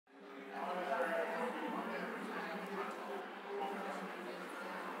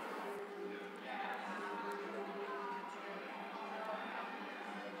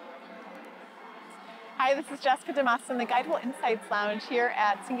Hi, this is Jessica DeMassa in the GuideWell Insights Lounge here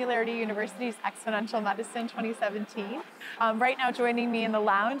at Singularity University's Exponential Medicine 2017. Right now joining me in the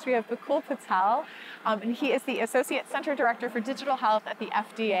lounge, we have Bakul Patel, and he is the Associate Center Director for Digital Health at the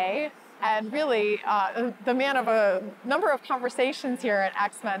FDA, and really the man of a number of conversations here at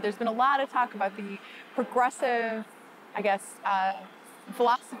XMed. There's been a lot of talk about the progressive,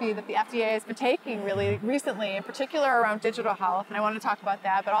 philosophy that the FDA has been taking really recently, in particular around digital health, and I want to talk about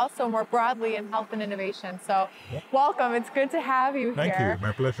that, but also more broadly in health and innovation. So welcome, it's good to have you here. Thank you,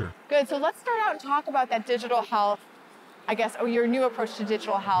 my pleasure. Good, so let's start out and talk about that digital health, your new approach to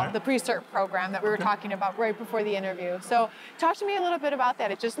digital health, the pre-cert program that we were talking about right before the interview. So talk to me a little bit about that.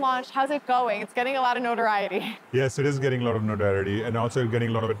 It just launched, how's it going? It's getting a lot of notoriety. Yes, it is getting a lot of notoriety and also getting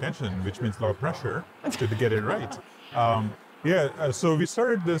a lot of attention, which means a lot of pressure to get it right. So we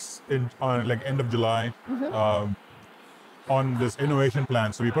started this on end of July on this innovation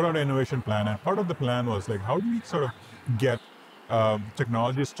plan. So we put out an innovation plan, and part of the plan was how do we sort of get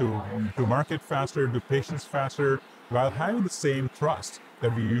technologies to market faster, to patients faster, while having the same trust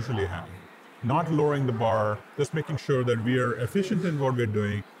that we usually have. Not lowering the bar, just making sure that we are efficient in what we're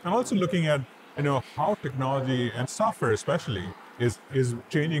doing, and also looking at how technology and software especially is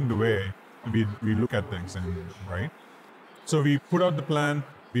changing the way we look at things, right? So we put out the plan,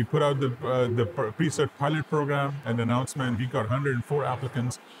 we put out the pre-cert pilot program, and the announcement. We got 104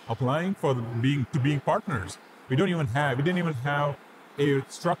 applicants applying for being partners. We didn't even have a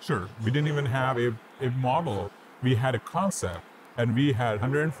structure. We didn't even have a model. We had a concept, and we had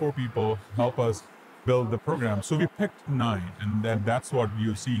 104 people help us build the program. So we picked 9, and that's what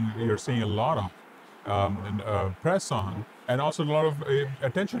you're seeing a lot of press on, and also a lot of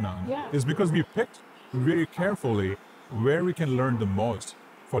attention on. Is because we picked very carefully where we can learn the most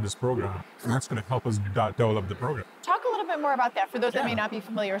for this program, and that's going to help us develop the program. Talk a little bit more about that for those that may not be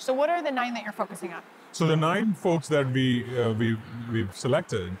familiar. So what are the 9 that you're focusing on? So the 9 folks that we've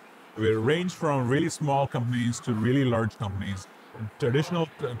selected range from really small companies to really large companies, traditional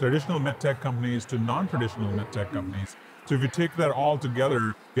medtech companies to non-traditional medtech companies. So if you take that all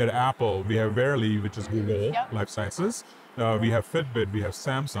together, we have Apple, we have Verily, which is Google Life Sciences, we have Fitbit, we have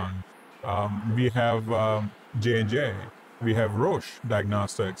Samsung, we have J&J, we have Roche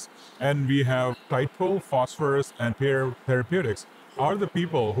Diagnostics, and we have Tidepool, Phosphorus, and Pear Therapeutics are the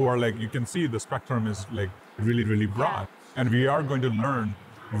people who are you can see the spectrum is really, really broad. And we are going to learn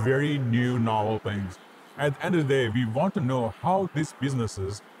very new, novel things. At the end of the day, we want to know how these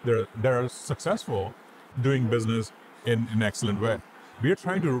businesses, they're successful doing business in an excellent way. We are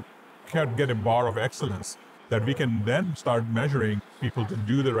trying to get a bar of excellence that we can then start measuring people to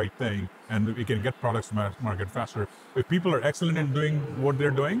do the right thing, and we can get products to market faster. If people are excellent in doing what they're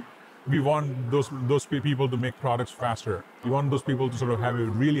doing, we want those people to make products faster. We want those people to sort of have a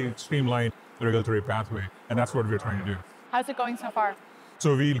really streamlined regulatory pathway, and that's what we're trying to do. How's it going so far?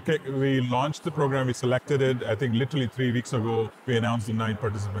 So we launched the program, we selected it, I think literally 3 weeks ago, we announced the 9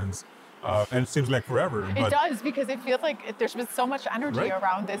 participants. And it seems like forever. It does, because it feels like there's been so much energy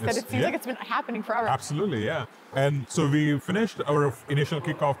around this that it seems like it's been happening forever. Absolutely, yeah. And so we finished our initial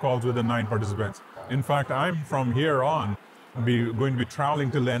kickoff calls with the 9 participants. In fact, I'm from here on going to be traveling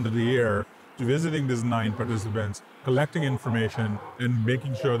till the end of the year to visiting these 9 participants, collecting information, and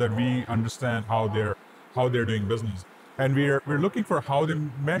making sure that we understand how they're doing business. And we're looking for how they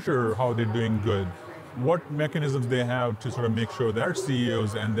measure how they're doing good, what mechanisms they have to sort of make sure their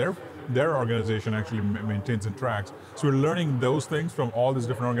CEOs and their organization actually maintains and tracks. So we're learning those things from all these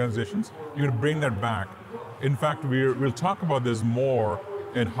different organizations. You're going to bring that back. In fact, we'll talk about this more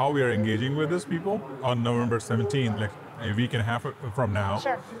and how we are engaging with these people on November 17th, a week and a half from now,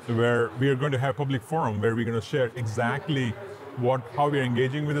 where we are going to have a public forum where we're going to share exactly how we are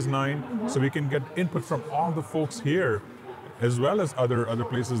engaging with this 9, so we can get input from all the folks here, as well as other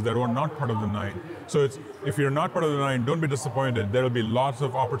places that are not part of the 9. So if you're not part of the 9, don't be disappointed. There will be lots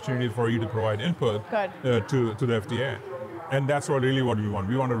of opportunity for you to provide input to the FDA. And that's what we want.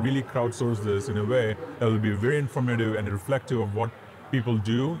 We want to really crowdsource this in a way that will be very informative and reflective of what people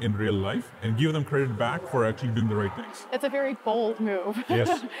do in real life, and give them credit back for actually doing the right things. It's a very bold move.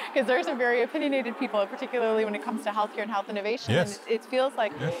 Yes. Because there's some very opinionated people, particularly when it comes to healthcare and health innovation. Yes. And it feels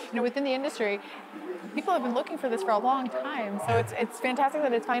like within the industry, people have been looking for this for a long time. So it's fantastic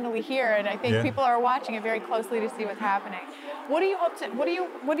that it's finally here, and I think people are watching it very closely to see what's happening. What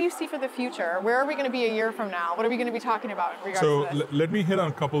do you see for the future? Where are we going to be a year from now? What are we going to be talking about in regards to this? Let me hit on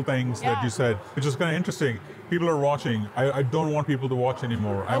a couple things that you said, which is kind of interesting. People are watching. I don't want people to watch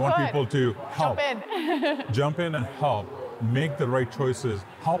anymore. I want people to help. Jump in and help. Make the right choices.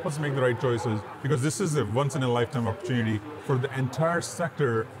 Help us make the right choices, because this is a once in a lifetime opportunity for the entire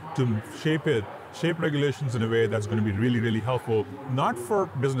sector to shape it shape regulations in a way that's going to be really, really helpful, not for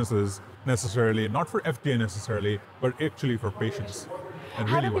businesses necessarily, not for FDA necessarily, but actually for patients. And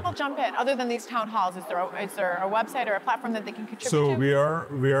How really do people jump in other than these town halls? Is there a website or a platform that they can contribute So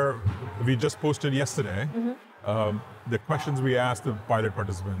to? we just posted yesterday the questions we asked the pilot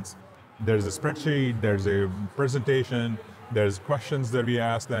participants. There's a spreadsheet, there's a presentation, there's questions that we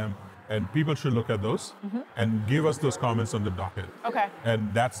asked them, and people should look at those and give us those comments on the docket. Okay.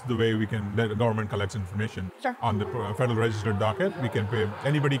 And that's the way the government collects information. Sure. On the Federal Registered docket, we can pay,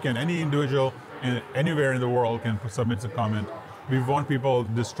 any individual anywhere in the world can submit a comment. We want people,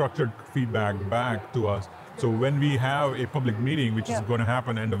 this structured feedback back to us. So when we have a public meeting, which is going to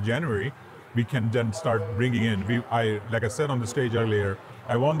happen end of January, we can then start bringing in. Like I said on the stage earlier,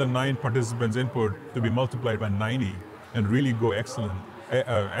 I want the 9 participants' input to be multiplied by 90 and really go excellent,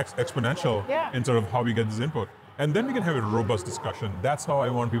 exponential in sort of how we get this input. And then we can have a robust discussion. That's how I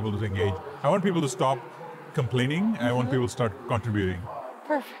want people to engage. I want people to stop complaining. I want people to start contributing.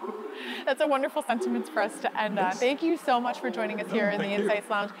 Perfect. That's a wonderful sentiment for us to end on. Thank you so much for joining us here in the Insights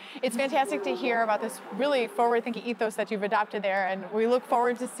Lounge. It's fantastic to hear about this really forward-thinking ethos that you've adopted there, and we look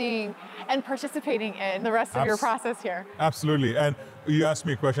forward to seeing and participating in the rest of your process here. Absolutely. And you asked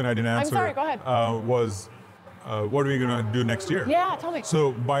me a question I didn't answer. I'm sorry, go ahead. What are we going to do next year? Yeah, tell me.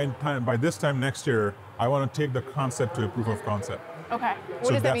 So by this time next year, I want to take the concept to a proof of concept. Okay.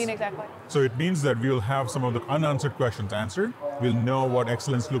 What does that mean exactly? So it means that we'll have some of the unanswered questions answered. We'll know what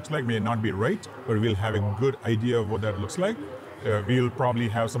excellence looks like. May not be right, but we'll have a good idea of what that looks like. We'll probably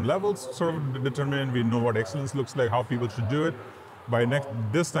have some levels sort of determined. We know what excellence looks like, how people should do it. By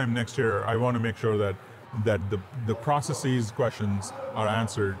this time next year, I want to make sure that the processes questions are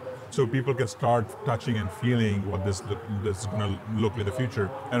answered, so people can start touching and feeling what this is going to look in the future.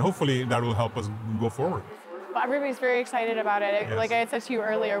 And hopefully that will help us go forward. Well, everybody's very excited about it. Yes. Like I had said to you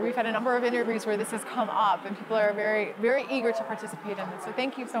earlier, we've had a number of interviews where this has come up, and people are very, very eager to participate in it. So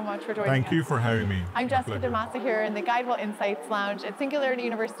thank you so much for joining us. Thank you for having me. I'm Jessica DeMassa here in the GuideWell Insights Lounge at Singularity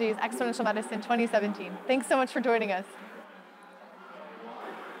University's Exponential Medicine 2017. Thanks so much for joining us.